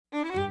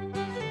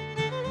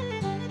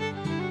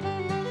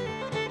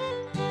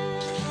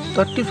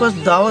31st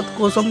దావత్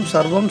కోసం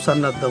సర్వం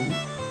సన్నద్ధం.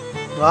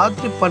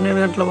 రాత్రి 12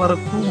 గంటల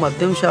వరకు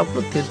మద్యం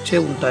షాపులు తెరిచే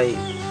ఉంటాయి.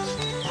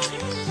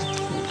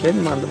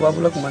 ఇంకేంటి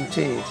మందుబాబులకు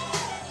మంచి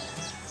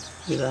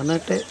ఇది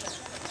అన్నట్టే.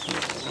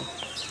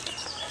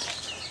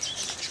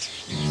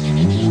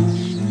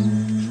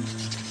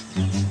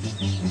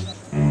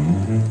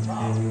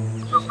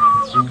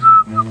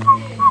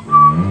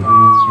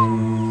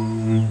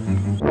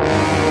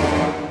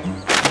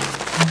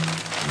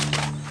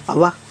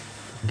 అవ్వా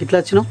ఇట్లా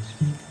వచ్చినావు?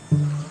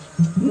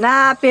 నా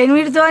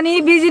పెనిమిడితోని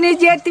బిజినెస్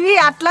చేతివి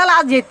అట్లా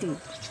లాస్ చేతివి,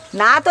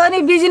 నాతోని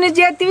బిజినెస్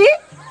చేతివి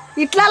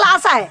ఇట్లా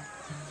లాసాయే.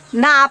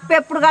 నా అప్పు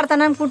ఎప్పుడు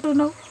కడతాను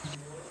అనుకుంటున్నావు?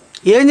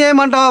 ఏం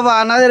చేయమంటావు అవ్వా?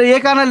 నా దగ్గర ఏ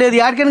కారణం లేదు.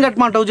 యాడికని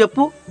కట్టమంటావు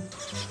చెప్పు.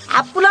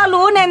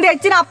 అప్పులలో నేను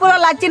తెచ్చిన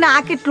అప్పులలో వచ్చి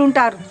నాకు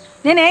ఇట్లుంటారు,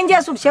 నేనేం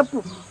చేసుడు చెప్పు.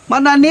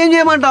 మరి నన్ను ఏం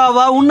చేయమంటావు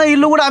అవ్వా? ఉన్న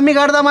ఇల్లు కూడా అమ్మి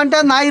కడదామంటే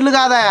నా ఇల్లు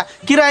కాదా,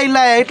 కిరాయి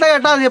ఇల్లా? ఎట్లా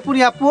కట్టాలి చెప్పు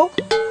నీ అప్పు.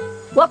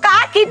 ఒక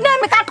కిడ్నీ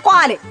అమ్మి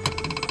కట్టుకోవాలి.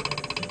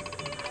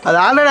 అది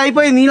ఆల్రెడీ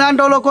అయిపోయింది.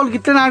 నీలాంటి వాళ్ళు ఒకరికి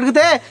ఇట్లా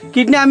అడిగితే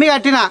కిడ్నీ అమ్మి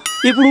కట్టినా,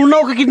 ఇప్పుడు ఉన్న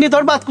ఒక కిడ్నీతో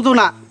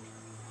బతుకుతున్నా.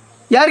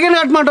 ఎవరికైనా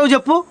కట్టమంటావు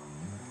చెప్పు.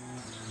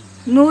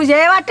 నువ్వు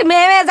చేయబట్టి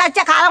మేమే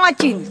చచ్చే కాలం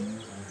వచ్చింది.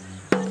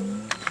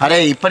 అరే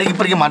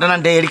ఇప్పటికిప్పటికి మటన్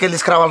అంటే ఎడికెళ్ళి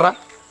తీసుకురావాలరా?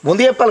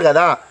 ముందు చెప్పాలి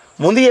కదా.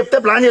 ముందు చెప్తే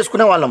ప్లాన్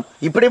చేసుకునే వాళ్ళం.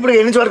 ఇప్పుడిప్పుడు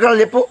ఎన్ని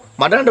వరకాలు చెప్పు.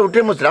 మటన్ అంటే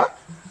ఉట్టే ముచ్చరా?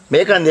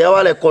 మేకని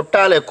తేవాలి,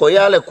 కొట్టాలి,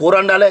 కొయ్యాలి, కూర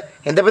వండాలి,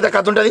 ఎంత పెద్ద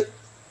కథ ఉంటుంది.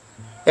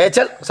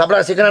 చల్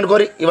సపరా చికెన్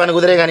అనుకోరి ఇవన్నీ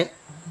కుదిరే కానీ.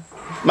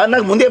 మరి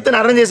నాకు ముందు చెప్తే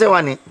అర్థం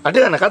చేసేవాడిని.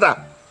 అట్టేదన్న కథ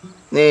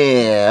నీ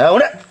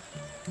అవునే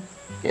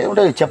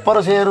ఏముంటుంది.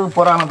 చెప్పరు చేయరు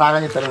పురాణం తాగా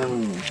చెప్తారు.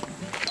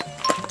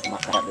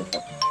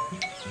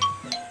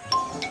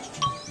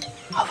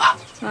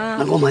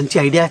 నాకు మంచి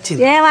ఐడియా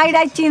వచ్చింది. ఏం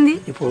ఐడియా వచ్చింది?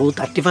 ఇప్పుడు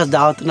 31st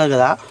దావత్ ఉన్నారు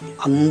కదా,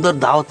 అందరు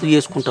దావత్లు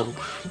చేసుకుంటారు.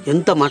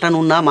 ఎంత మటన్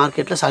ఉన్నా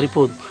మార్కెట్లో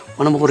సరిపోదు.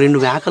 మనం ఒక 2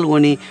 మేకలు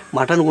కొని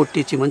మటన్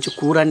కొట్టించి మంచి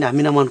కూర అండి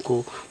అమ్మినామనుకో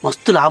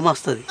మస్తు లాభం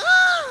వస్తుంది.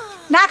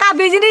 నాకు ఆ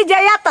బిజినెస్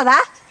చేయొస్తుందా?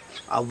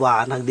 అవ్వా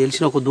నాకు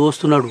తెలిసిన ఒక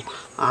దోస్తున్నాడు,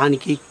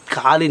 ఆయనకి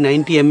ఖాళీ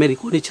 90 ml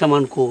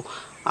కొనిచ్చినామనుకో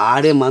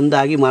ఆడే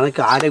మందాగి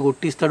మనకి ఆడే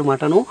కొట్టిస్తాడు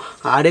మటను,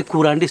 ఆడే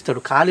కూర అండిస్తాడు.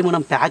 ఖాళీ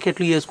మనం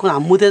ప్యాకెట్లు చేసుకొని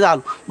అమ్ముతే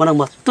చాలు మనకు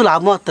మస్తు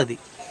లాభం వస్తుంది.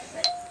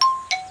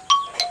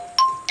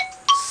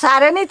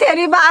 సరే నీ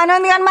తెలివి బాగానే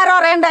ఉంది కానీ మరో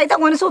 2 అయితే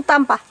కొని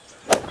చూస్తాంపా.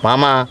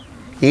 మామ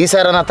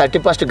ఈసారి నా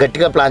 31st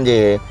గట్టిగా ప్లాన్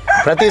చేయి.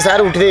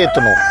 ప్రతిసారి ఉట్టిదే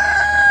ఎత్తున్నావు.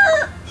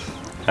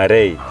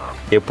 అరే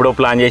ఎప్పుడో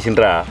ప్లాన్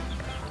చేసిండ్రా.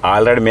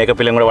 ఆల్రెడీ మేకప్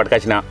పిల్లని కూడా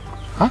పట్టుకొచ్చిన.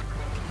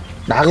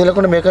 నాకు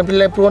తెలియకుండా మేకప్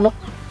పిల్ల ఎప్పుడు కొన్నావు?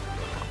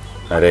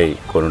 అరే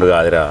కొనుడు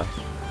కాదురా,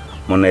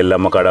 మొన్న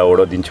ఎల్లమ్మ కాడ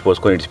ఓడో దించి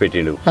పోసుకొని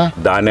ఇడిచిపెట్టిండు,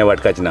 దాన్నే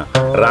పట్టుకొచ్చిన.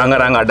 రాంగ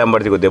అడ్డం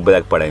పడితే దెబ్బ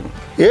దాకిపడాయి.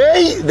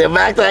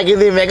 దెబ్బ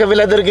తాకింది, మేకప్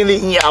పిల్ల దొరికింది.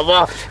 అవ్వా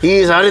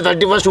ఈసారి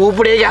 31st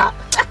ఊపిడేగా.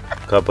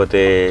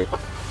 కాకపోతే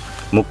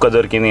ముక్క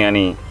దొరికింది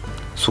కానీ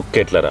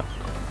సుక్కెట్లరా.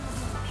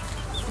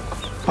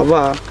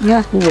 అవ్వా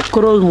నువ్వు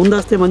ఒక్కరోజు ముందు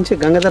వస్తే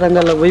మంచి గంగాధర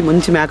రంగాల్లో పోయి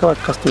మంచి మేక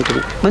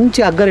పట్టుకొస్తుంటుంది, మంచి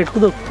అగ్గరెట్టుకు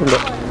దొరుకుతుండే.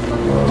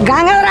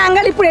 గంగాధర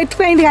రంగాలు ఇప్పుడు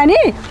ఎత్తిపోయింది కానీ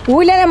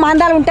ఊళ్ళోనే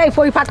మందాలు ఉంటాయి,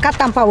 పోయి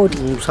పట్టుకొస్తాం పా. ఒకటి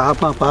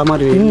సాపా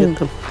మరి ఏం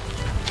చేస్తాం.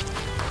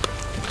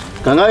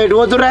 గంగా ఎటు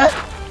పోతురా?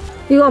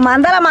 ఇగో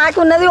మందల మాకి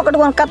ఉన్నది, ఒకటి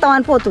కొనుక్కొస్తాం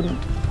అని పోతుంది.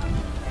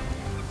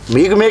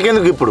 మీకు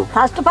మేకెందుకు ఇప్పుడు?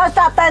 ఫస్ట్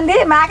వస్తుంది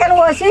మేకను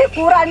కోసి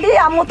కూర అండి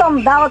అమ్ముతాం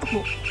దావత్కు.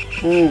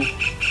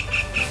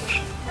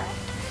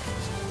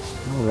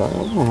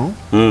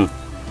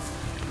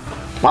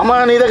 మామ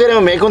నీ దగ్గర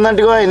ఏమో మేక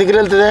ఉందంటే ఎన్ని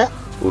కిలోలు వెళ్తుంది?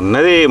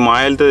 ఉన్నది మా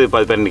వెళ్తుంది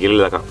 10-12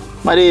 కిలోల దాకా.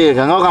 మరి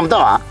గంగవ్వకు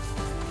అమ్ముతావా?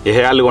 ఏ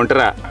వాళ్ళు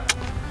కొంటారా?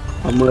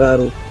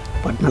 అమ్మగారు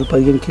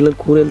 14-15 కిలోలు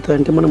కూర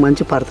వెళ్తాయంటే మనం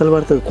మంచి పడతలు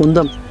పడుతుంది.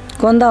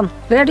 కొందాం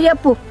రేటు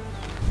చెప్పు.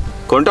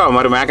 కొంటావా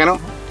మరి మేకను?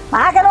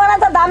 మేకను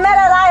అంత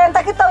దమ్మేలేదా?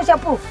 ఎంతకిస్తావు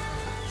చెప్పు.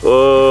 ఓ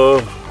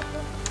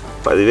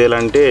 10,000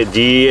 అంటే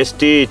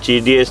GST,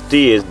 GDST,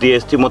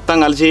 SDST మొత్తం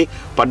కలిసి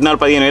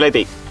 14-15 వేలు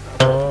అవుతాయి.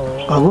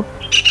 బాబు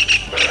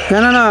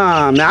ఏనా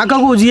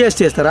మేకకు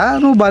GST ఇస్తారా?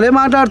 నువ్వు భలే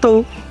మాట్లాడతావు.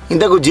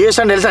 ఇంతకు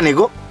GST అని తెలుసా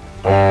నీకు?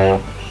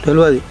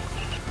 తెలియదు.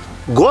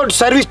 గోడ్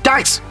సర్వీస్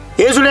ట్యాక్స్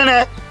వేసుడేనే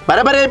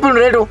బరాబరి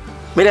అయిపోయింది రేటు.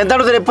 మీరు ఎంత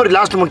అడుగుతారు ఎప్పుడు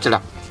లాస్ట్ ముచ్చట?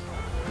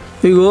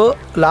 ఇగో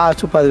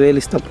లాస్ట్ 10,000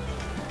 ఇస్తాం.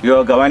 ఇగో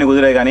గవాని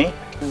కుదిరే కానీ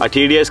ఆ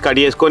TDS కట్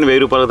చేసుకొని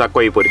 1,000 రూపాయలు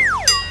తక్కువ అయిపోయి.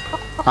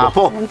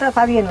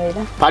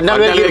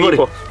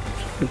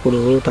 ఇప్పుడు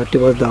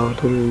 31st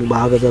దావతులు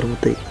బాగా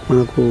జరుగుతాయి,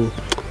 మనకు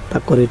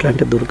తక్కువ రేట్లు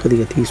అంటే దొరకదు.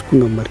 ఇక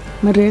తీసుకుందాం మరి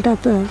రేట్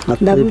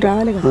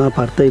రావాలి.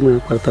 పడతాయి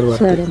మనకు పడతారు.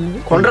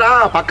 కొండ్రా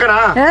పక్కన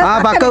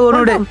పక్క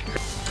కొనుడే.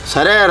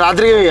 సరే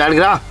రాత్రి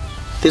అడిగిరా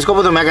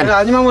తీసుకోపోతాం మేక.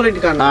 రాజమామూలు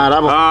ఇంటికి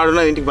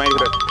ఇంటికి బయటకు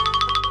రా.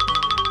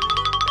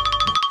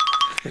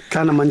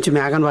 ఎట్లా మంచి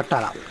మేకను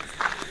పట్టాలా.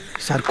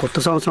 ఈసారి కొత్త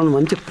సంవత్సరం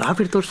మంచి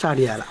ప్రాఫిట్తో స్టార్ట్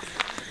చేయాలా.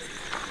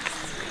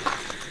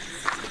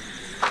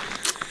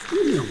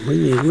 అమ్మాయి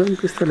ఏం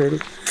అనిపిస్తలేదు,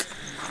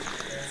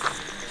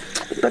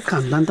 అంత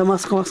కందంతా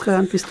మసకగా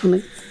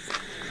అనిపిస్తున్నాయి.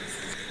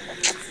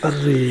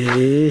 అరే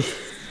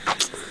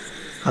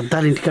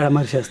అద్దాలు ఇంటికాడ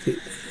మరిచేస్తాయి.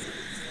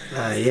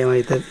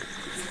 ఏమవుతుంది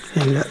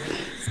ఏం కాదు.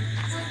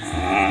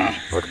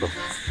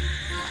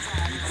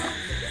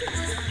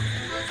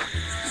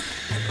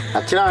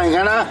 వచ్చినా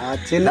ఇంకా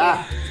వచ్చిందా?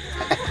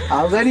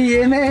 అవగాని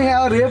ఏమే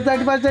రేపు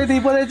 31 అయితే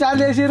ఇప్పుడు చాలు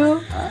చేసిర్రు.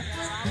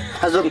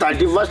 అసలు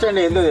 31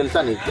 అంటే ఏందో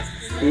తెలుసా నీకు?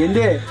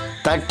 ఏంది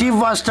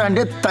 31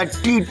 అంటే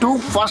 32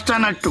 ఫస్ట్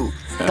అన్నట్టు.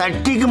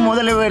 30కి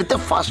మొదలు పెడితే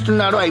ఫస్ట్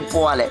నాడు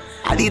అయిపోవాలి.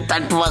 అది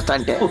 31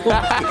 అంటే.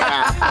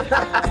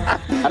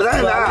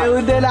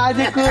 ఉందే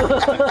లాజిక్.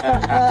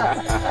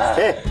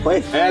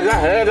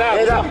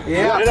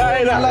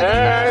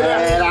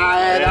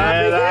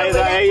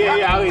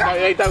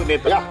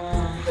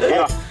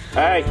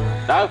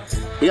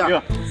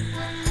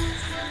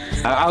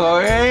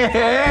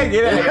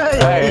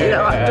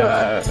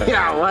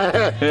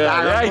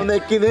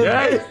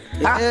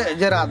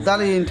 జర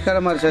అద్దాలు ఇంటికాడ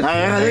మరి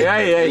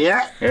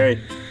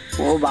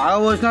ఓ బాగా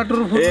పోసినట్టు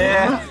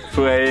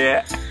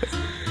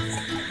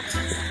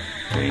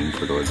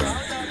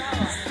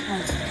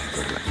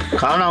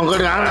కావునా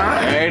ఇంకోటి కావునా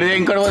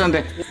ఇంకోటి పోదు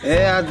అంతే.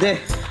 అదే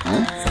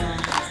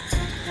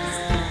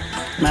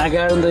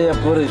నాకేడుందో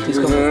చెప్పరు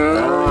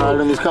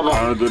తీసుకోపా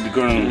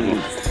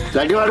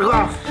గట్టి పడుకో.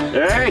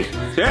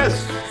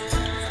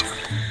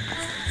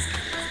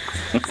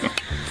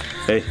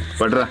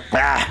 పట్టురా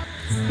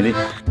ఇది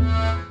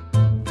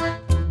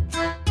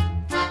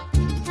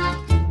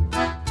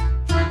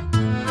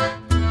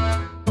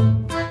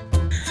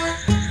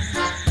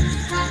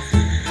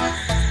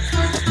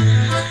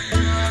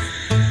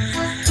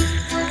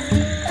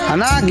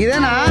అన్నా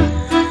గిదేనా?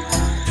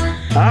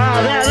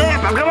 అదే అదే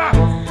పక్కవా.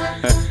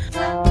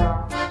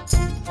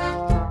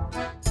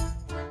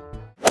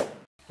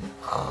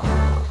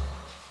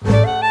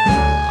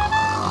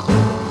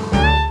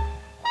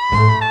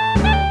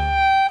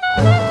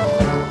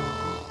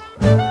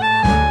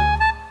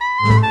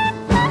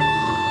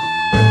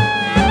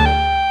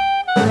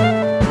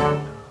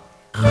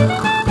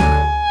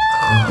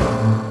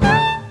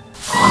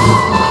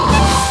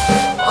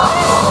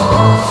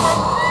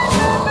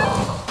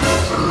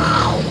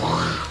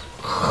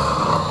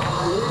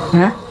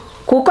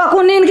 కుక్కకు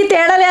నీనికి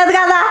తేడా లేదు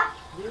కదా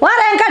వా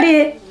వెంకటి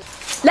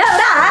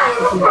లేవురా.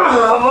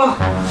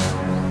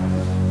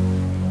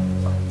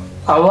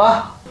 అవ్వా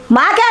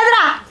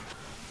మాకేదిరా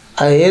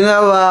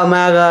ఏందవ్వా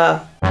మేఘ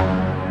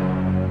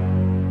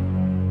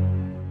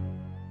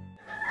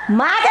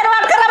మాకెర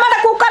పట్టుకురమ్మంటే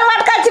కుక్కను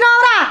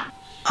పట్టుకొచ్చినావురా.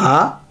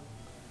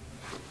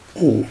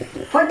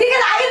 పొట్టిగా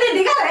తాగింది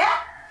దిగలే.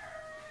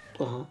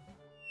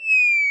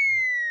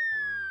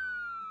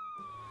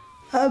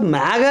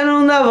 మేఘనే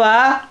ఉందవ్వా.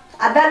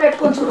 అద్దాలు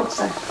పెట్టుకొని చూడు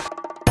ఒకసారి.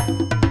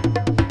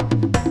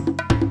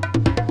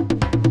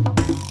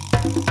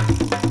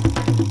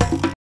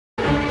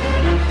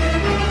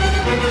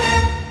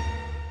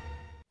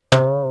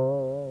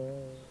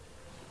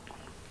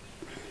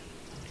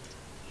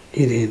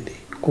 ఇదేంటి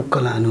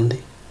కుక్కలాని ఉంది?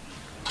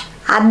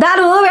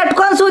 అద్దాలు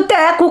పెట్టుకొని చూస్తే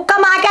కుక్క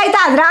మాకే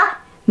అవుతుందిరా.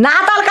 నా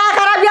తలకాయ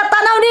ఖరాబ్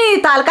చేస్తాను నీ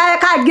తలకాయ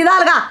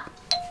కగ్గిదాలుగా.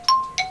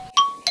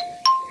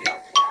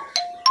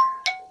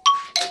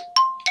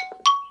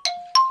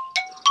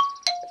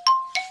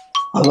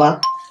 అవ్వా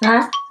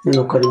నేను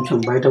ఒక్క నిమిషం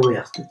బయట పోయి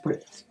వస్తా ఇప్పుడే.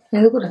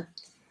 ఎందుకురా?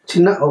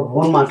 చిన్న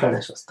ఫోన్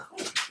మాట్లాడేసి వస్తా.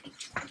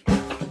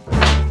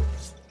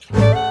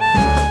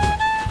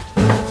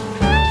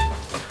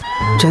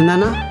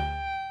 చందన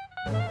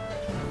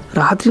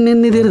రాత్రి నేను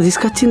నీ దగ్గర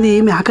తీసుకొచ్చింది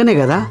మేకనే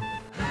కదా?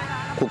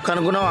 కుక్క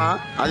అనుకున్నావా?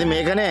 అది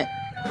మేకనే.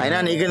 అయినా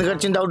నీకెందుకు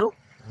వచ్చింది డౌట్?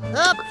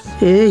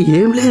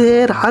 ఏం లేదే,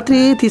 రాత్రి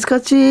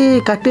తీసుకొచ్చి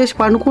కట్టేసి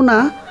పండుకున్నా.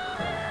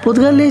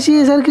 పొద్దుగాలు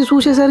లేచేసరికి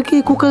చూసేసరికి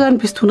కుక్క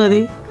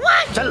కనిపిస్తున్నది.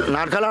 చల్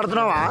నాటకాలు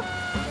ఆడుతున్నావా?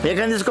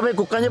 మేకని తీసుకుపోయి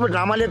కుక్క అని చెప్పి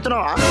డ్రామాలు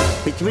ఎత్తున్నావా?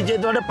 పిచ్చి పిచ్చి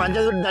ఎత్తుంటే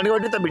పంచాయతీ దండి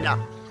కొట్టి బిడ్డ.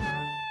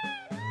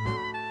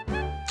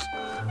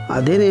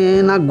 అదేనే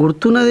నాకు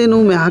గుర్తున్నది,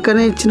 నువ్వు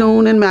మేకనే ఇచ్చినావు,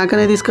 నేను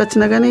మేకనే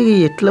తీసుకొచ్చినా. కానీ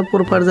ఎట్లా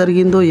పొరపాటు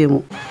జరిగిందో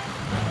ఏమో.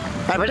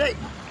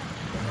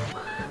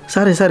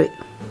 సరే సరే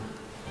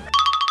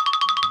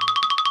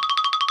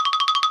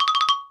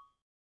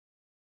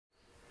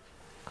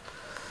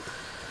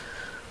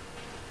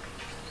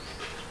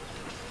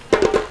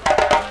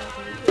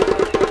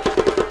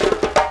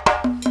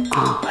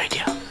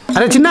ఐడియా.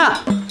 అరే చిన్న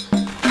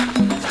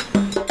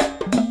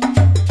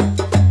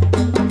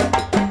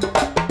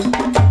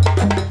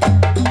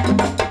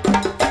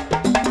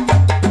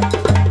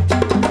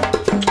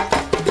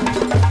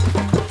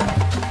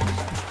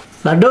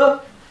లడ్డు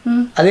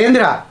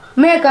అదేంద్రా?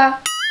 మేక.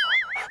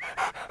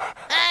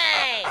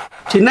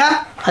 చిన్న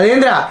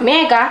అదేంద్రా?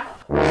 మేక.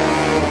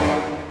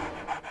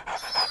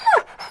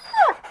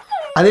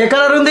 అది ఏ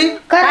కలర్ ఉంది?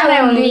 కర్రీ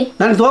ఉంది.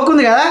 దానికి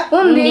తోకుంది కదా?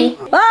 ఉంది.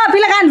 ఓ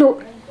పిల్లగాండ్లు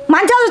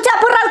మంచిగా చూసి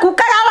చెప్పుర్రా,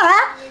 కుక్క కాదా?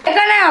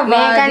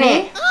 మేకనే.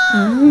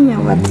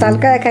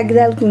 తలకాయ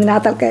కగ్గిదాలుకుంది నా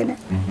తలకాయనే.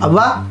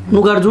 అవ్వా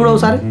నువ్వు గారు చూడు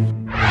ఒకసారి,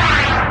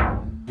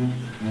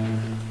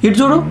 ఇటు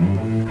చూడు.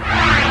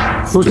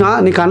 చూసినా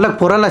నీ కళ్ళకు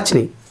పొరలు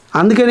వచ్చినాయి,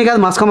 అందుకే నీకు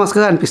అది మసక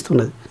మసకగా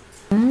అనిపిస్తున్నది.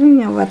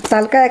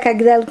 తలకాయ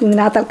కగ్గిదాలుకుంది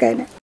నా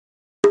తలకాయనే.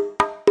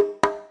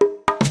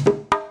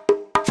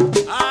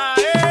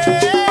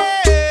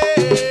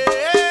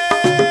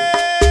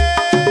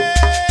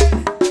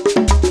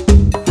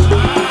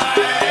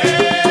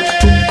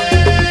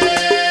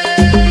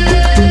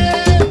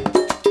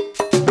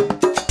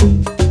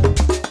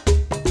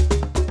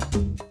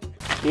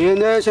 ఏం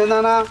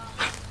చేసిందనా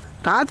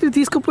రాత్రి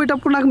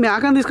తీసుకుపోయేటప్పుడు నాకు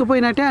మేకను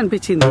తీసుకుపోయినట్టే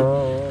అనిపించింది,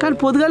 కానీ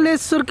పొద్దుగాలు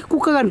లేచేసరికి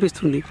కుక్క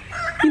కనిపిస్తుంది.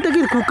 ఇంతకీ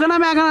కుక్కనా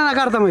మేకనా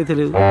నాకు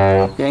అర్థమైతలేదు.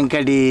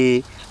 వెంకటి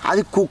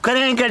అది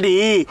కుక్కనే వెంకటి,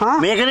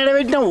 మేకనే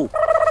పెట్టినావు.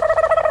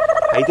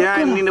 అయితే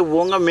నిన్ను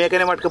ఓంగా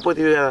మేకనే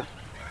పట్టుకపోతే కదా,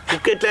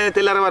 కుక్క ఎట్లయినా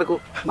తెల్లార వరకు.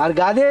 మరి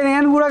గదే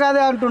నేను కూడా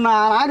గదే అంటున్నా,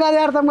 నాకు అదే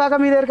అర్థం కాక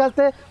మీ దగ్గరికి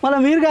వస్తే మళ్ళీ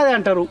మీరు గదే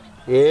అంటారు.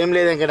 ఏం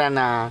లేదు వెంకట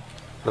అన్న,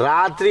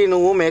 రాత్రి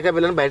నువ్వు మేక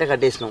పిల్లని బయట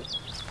కట్టేసినావు,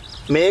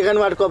 మేకను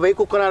పట్టుకోపోయి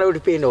కుక్కను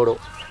ఆడబెట్టిపోయింది వాడు.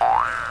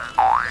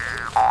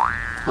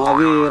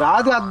 అవి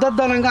రాత్రి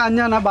అద్దద్దనంగా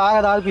అంజన బాగా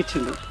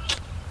దాడిపించింది,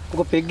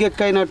 ఒక పెగ్గు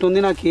ఎక్కైనట్టుంది,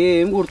 నాకు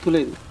ఏం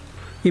గుర్తులేదు.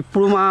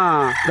 ఇప్పుడు మా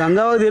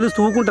గంగావ తెలుసు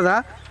తూకుంటుందా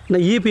నా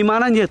ఈ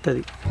విమానం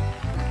చేస్తుంది.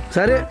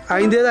 సరే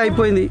అయిందేదో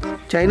అయిపోయింది.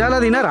 చైనాలో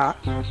తినరా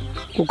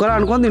కుక్కలు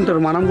అనుకొని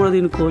తింటారు, మనం కూడా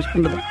దీన్ని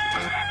కోసుకుంటుందా.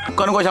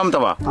 కుక్కను కోసి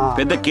అమ్ముతావా?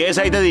 పెద్ద కేసు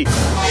అవుతుంది,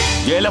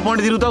 జైల్లో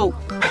పోండి తిరుగుతావు,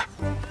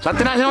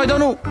 సత్యనాశనం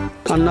అవుతావు నువ్వు.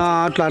 అన్న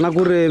అట్లా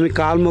అనకూర్రే, మీకు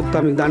కాలు మొక్తా,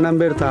 మీకు దండం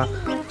పెడతా.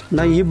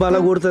 నా ఈ బల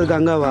కొడుతుంది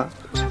గంగావ,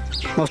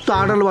 మస్తు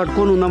ఆటలు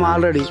పట్టుకొని ఉన్నాం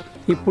ఆల్రెడీ.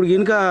 ఇప్పుడు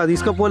ఇంకా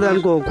తీసుకుపోలేదు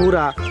అనుకో కూర,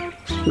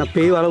 నా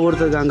పేయి వల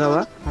కొడుతుంది గంగావ.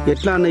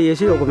 ఎట్లా అన్న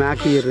చేసి ఒక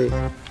మ్యాక్ ఇయ్యర్రీ.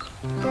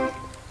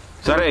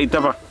 సరే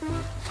ఇత్తపా,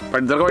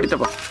 పడి దొరకబడి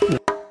ఇత్తపా.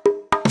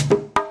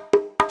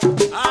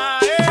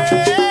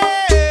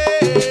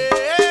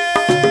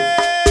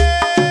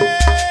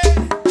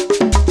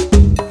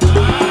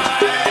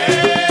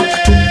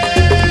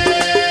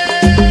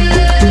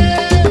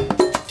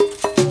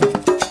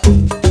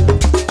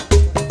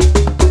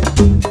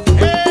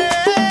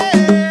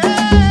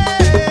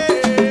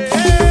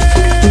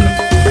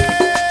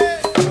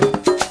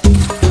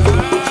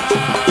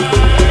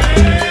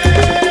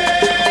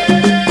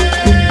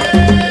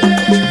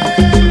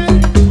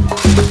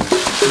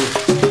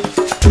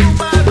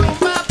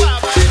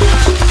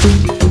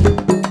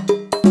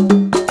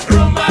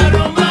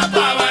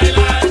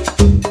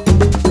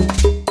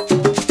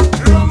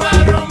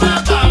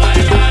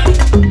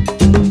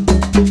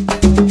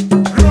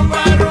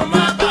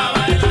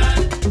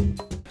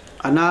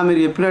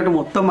 మీరు చెప్పినట్టు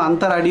మొత్తం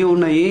అంతా రెడీ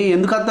ఉన్నాయి,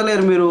 ఎందుకు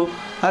అత్తలేరు మీరు?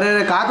 అరే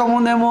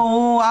కాకముందేమో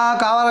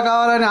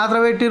కావాలని ఆత్ర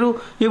పెట్టిరు,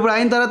 ఇప్పుడు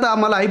అయిన తర్వాత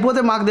మళ్ళీ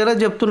అయిపోతే మాకు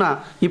తెలియదు చెప్తున్నా.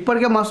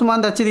 ఇప్పటికే మస్తు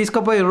మంది వచ్చి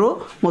తీసుకుపోయారు,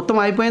 మొత్తం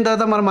అయిపోయిన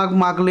తర్వాత మరి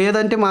మాకు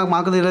లేదంటే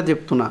మాకు తెలియదు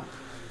చెప్తున్నా.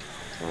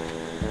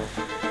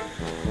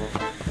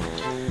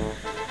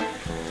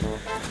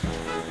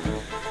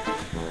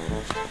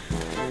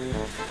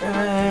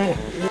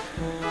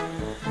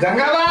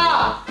 గంగవ్వ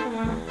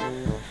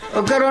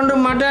ఒక 2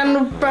 మటన్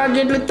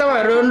ప్యాకెట్లు ఇస్తావా?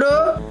 2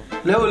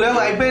 లేవు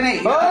అయిపోయినాయి.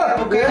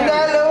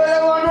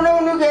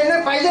 నువ్వు ఎన్ని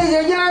పైసలు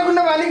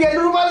చేసినాకున్నా వాళ్ళకి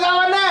 2 రూపాయలు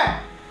కావాలన్నా?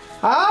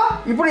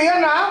 ఇప్పుడు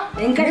ఏమన్నా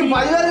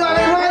 10,000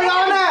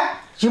 కావాలన్నా?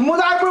 సిమ్ము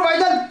దాప్పుడు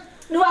పైసలు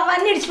నువ్వు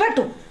అవన్నీ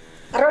ఇడిచిపెట్టు,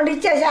 2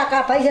 ఇచ్చేసాక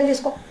పైసలు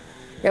తీసుకో.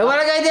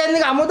 ఎవరికైతే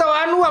ఎందుకు అమ్ముతావా?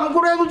 నువ్వు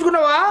అమ్ముకుంటే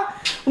ఉంచుకున్నావా?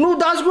 నువ్వు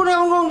దాచుకునే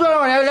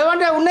ఉంచుకున్నావా?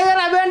 లేవంటే ఉన్నాయి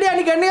కానీ అవి అండి,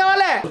 నీకు ఎన్ని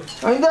కావాలి?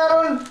 5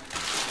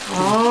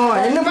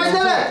 ఎన్ని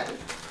పైసలే?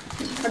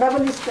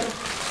 డబ్బులు తీసుకో.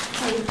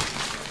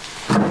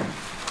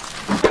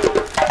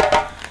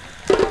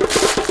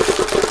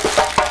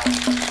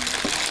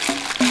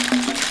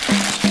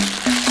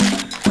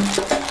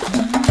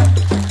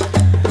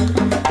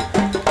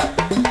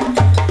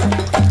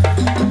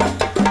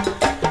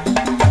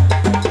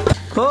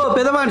 ఓ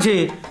పెద్ద మనిషి,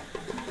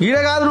 ఈడ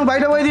కాదు, నువ్వు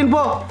బయట పోయి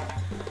తినిపో.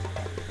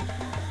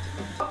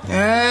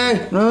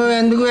 నువ్వు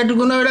ఎందుకు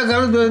పెట్టుకున్నావు?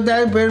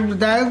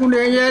 తాగకుండా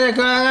ఏం చేయాలి?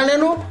 ఎక్కడ ఆగాలి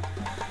నువ్వు?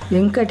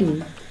 వెంకటి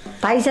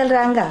పైసలు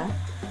రాగా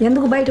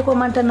ఎందుకు బయటకు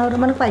పోమంటున్నారు?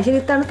 మనకు పైసలు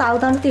ఇస్తాడు,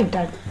 తాగుతాడు,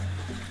 తింటాడు.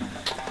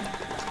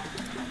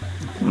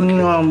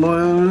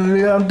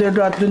 అంతే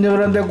అత్తుంది,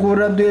 ఎవరంతా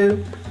కూర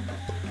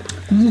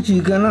ఇది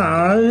చికెన్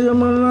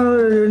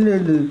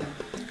లేదు,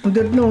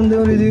 అంతెట్లా ఉంది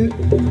ఇది.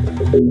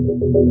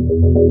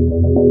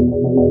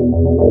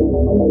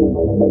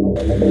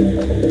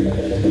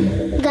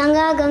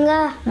 గంగా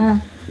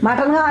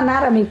మటన్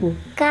అన్నారా మీకు?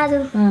 కాదు,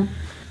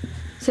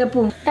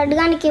 చెప్పు.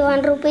 లడ్డుగానికి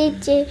 1 రూపాయి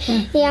ఇచ్చి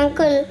ఈ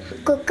అంకుల్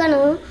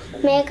కుక్కను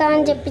మేక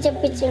అని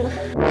చెప్పించాడు.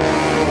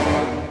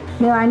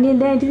 మేము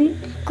అండింది ఏంటిది?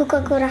 కుక్క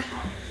కూర.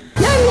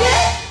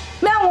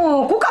 మేము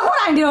కుక్క కూర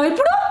అండినాం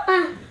ఇప్పుడు.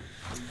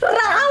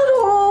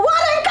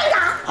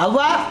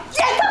 అవ్వా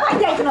ఎంత పని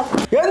చేస్తున్నావు?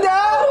 ఏందా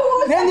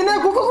నేను తినే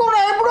కుక్క కూర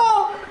ఎప్పుడు?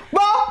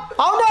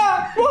 అవునా?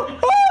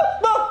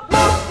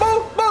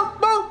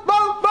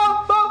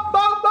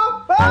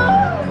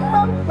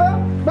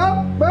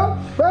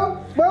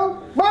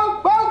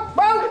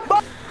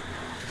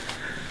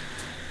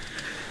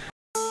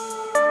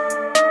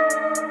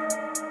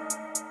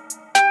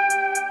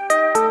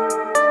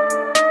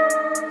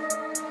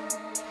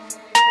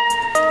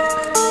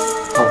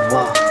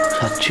 అవ్వా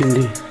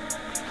చచ్చింది.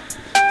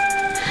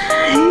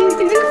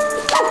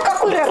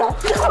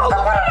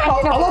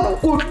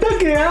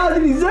 కుట్టకే అది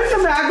నిజంగా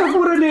మేక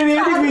కూర,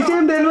 నేనేది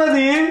విషయం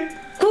తెలియదు.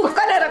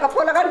 కుక్కలేరక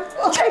పొలగాడు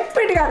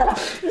చెప్పిండు కదరా.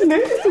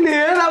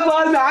 నేనమ్మా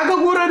మేక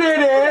కూర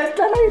నేనే.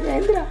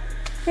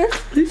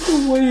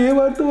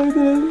 ఏమర్థం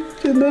అవుతుంది,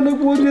 చందన్న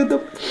ఫోన్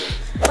చేద్దాం.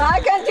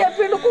 నాకని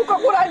చెప్పిండు కుక్క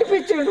కూర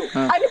అనిపించిండు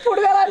అని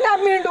పుడగలన్నీ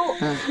అమ్మిండు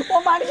ఓ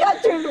మనిషి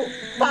వచ్చిండు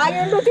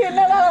తాగిండు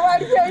తిన్నాడు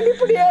పడిపోయిండు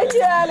ఇప్పుడు ఏం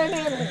చేయాలి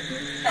నేను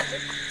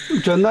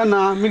చందన్న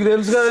మీకు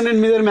తెలుసు కదా నేను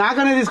మీ దగ్గర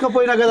మేకనే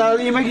తీసుకుపోయినా కదా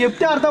ఈమెకి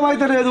చెప్తే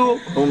అర్థమైతలేదు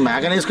నువ్వు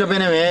మేకనే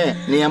తీసుకుపోయినావే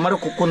నీ అమ్మడు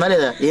కుక్క ఉందా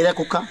లేదా ఏదా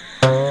కుక్క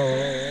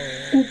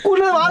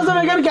కుక్కున్న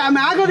వాసమే కానీ ఆ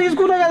మేక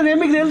తీసుకున్నా కదా నేను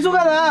మీకు తెలుసు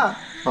కదా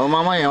ఓ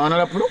మామ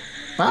ఏమన్నాడు అప్పుడు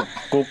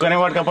కుక్కనే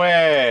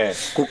పట్టుకపోయే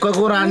కుక్క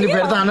కూర అన్ని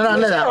పెడతా అన్నాడు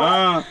అనలేదా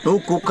నువ్వు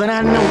కుక్కనే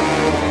అన్నావు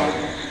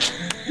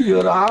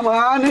రామా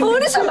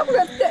పోలీసులకు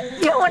చెప్తే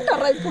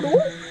ఏమంటారా ఇప్పుడు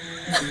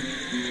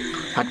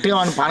అట్టే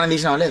వాడిని పానం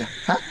తీసినావా లేదా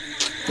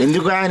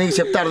ఎందుకు నీకు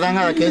చెప్తే అర్థం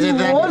కదా కేసు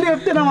అయితే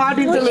చెప్తే నా మాట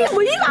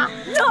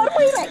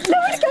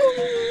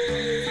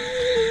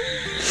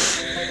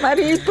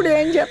మరి ఇప్పుడు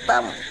ఏం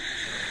చెప్తాము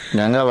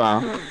గంగవ్వ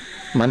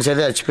మనిషి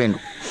అయితే చచ్చిపోయిండు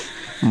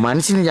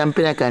మనిషిని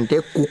చంపినాకంటే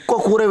కుక్క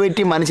కూర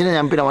పెట్టి మనిషిని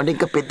చంపినామంటే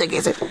ఇంకా పెద్ద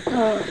కేసే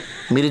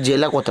మీరు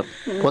జైల్లోకి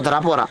పోతారా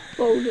పోరా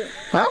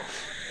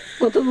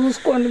కొత్త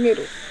చూసుకోండి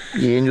మీరు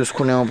ఏం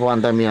చూసుకునేమో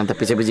అంతా మీరు అంత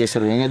పిచ్చి పిచ్చి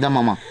చేస్తారు ఏం చేద్దాం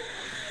మామ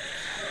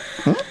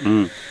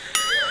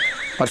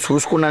మరి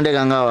చూసుకున్నంటే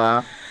గంగవ్వ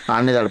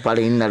ఆడిని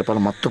తడపాలి ఇన్ని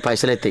తడపాలి మొత్తం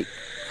పైసలు ఎత్తాయి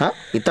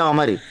ఇస్తావా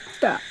మరి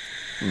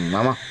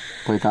మామ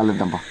పోయి తాళ్ళు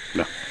ఇద్దాంపా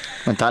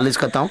మేము తాళ్ళు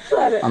తీసుకొస్తాం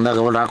అందాక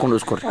ఎవరు రాకుండా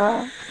చూసుకోరు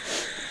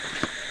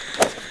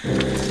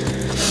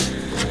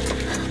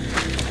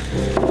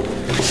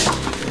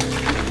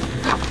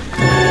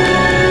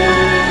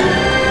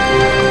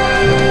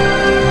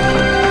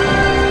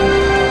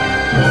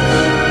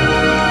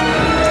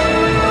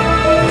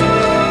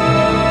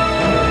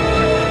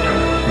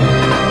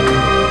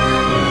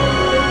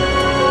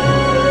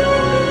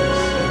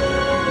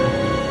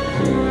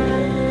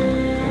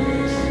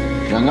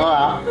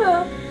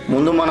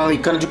ముందు మనం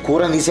ఇక్కడ నుంచి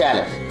కూరని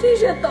తీసేయాలి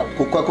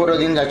కుక్క కూర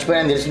దీన్ని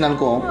చచ్చిపోయాని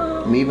తెలిసిందనుకో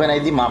మీ పని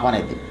అయితే మా పని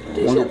అయితే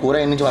ముందు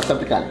కూర ఇంటి నుంచి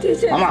వస్తపికాలి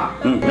అమ్మా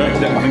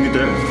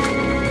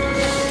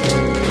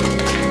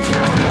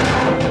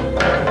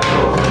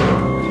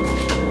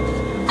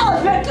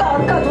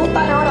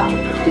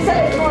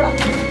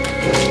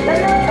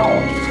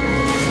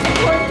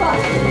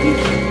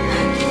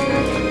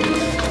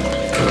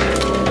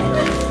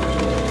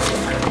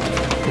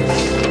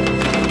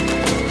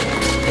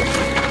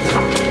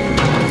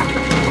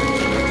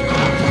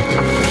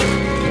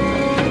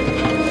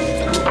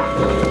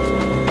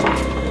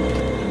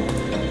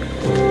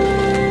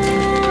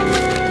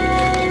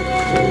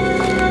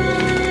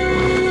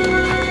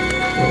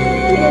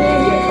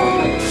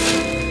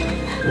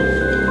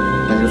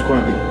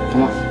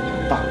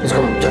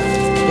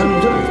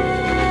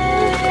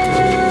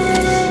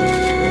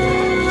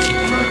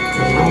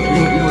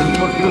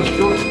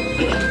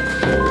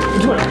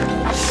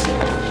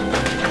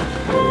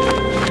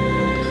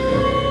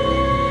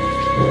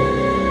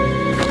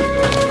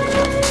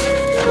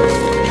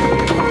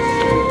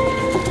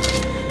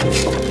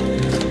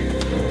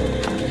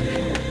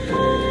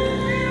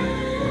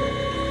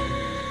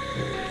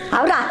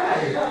అవురా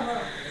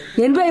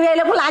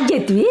 80,000 లాక్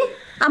చేతివి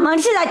ఆ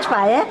మనిషి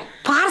చచ్చిపోయే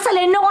పార్సల్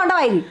ఎన్నో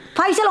కొండవా ఇది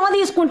పైసలు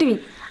తీసుకుంటువి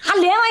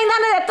వాళ్ళు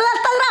ఏమైందన్నది ఎట్లా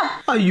తెలుస్తుందిరా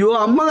అయ్యో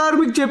అమ్మగారు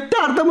మీకు చెప్తే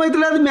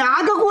అర్థమైతలేదు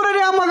మేక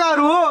కూరనే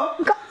అమ్మగారు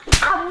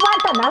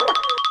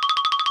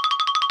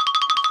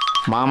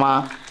మామ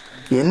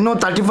ఎన్నో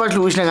 31st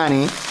చూసినా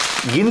కానీ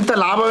ఇంత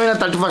లాభమైన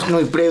 31st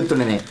నువ్వు ఇప్పుడే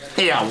చెప్తుండే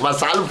అవ్వ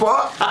సాలు పో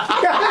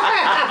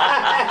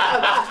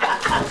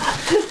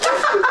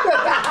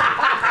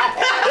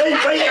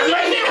పోయి